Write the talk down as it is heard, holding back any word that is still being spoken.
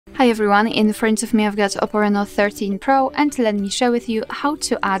Hi everyone, in front of me I've got OPPO Reno 13 Pro, and let me share with you how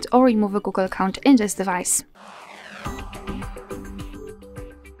to add or remove a Google account in this device.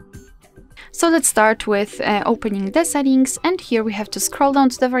 So let's start with opening the settings, and here we have to scroll down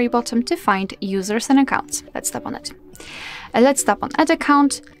to the very bottom to find users and accounts. Let's tap on it. Let's tap on add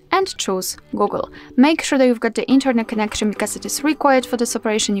account and choose Google. Make sure that you've got the internet connection because it is required for this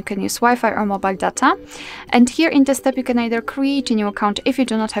operation. You can use Wi-Fi or mobile data. And here in this step you can either create a new account if you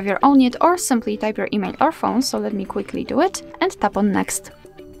do not have your own yet, or simply type your email or phone. So let me quickly do it and tap on next.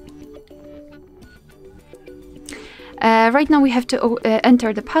 Right now we have to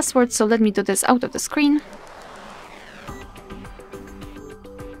enter the password, so let me do this out of the screen.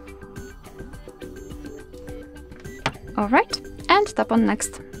 Alright, and tap on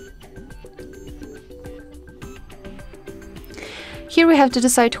next. Here we have to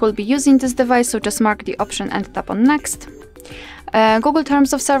decide who will be using this device, so just mark the option and tap on next. Google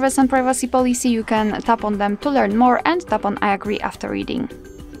Terms of Service and Privacy Policy, you can tap on them to learn more and tap on I agree after reading.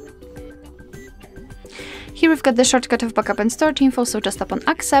 Here we've got the shortcut of backup and storage info, so just tap on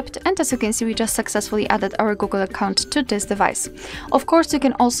accept, and as you can see we just successfully added our Google account to this device. Of course you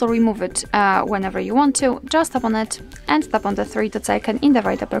can also remove it whenever you want to. Just tap on it and tap on the three dots icon in the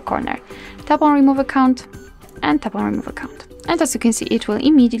right upper corner. Tap on remove account and tap on remove account. And as you can see, it will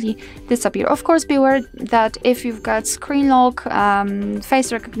immediately disappear. Of course, be aware that if you've got screen lock,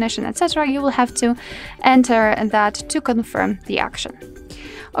 face recognition, etc., you will have to enter that to confirm the action.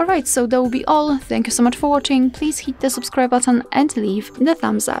 Alright, so that will be all. Thank you so much for watching. Please hit the subscribe button and leave the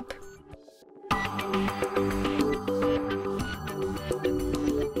thumbs up.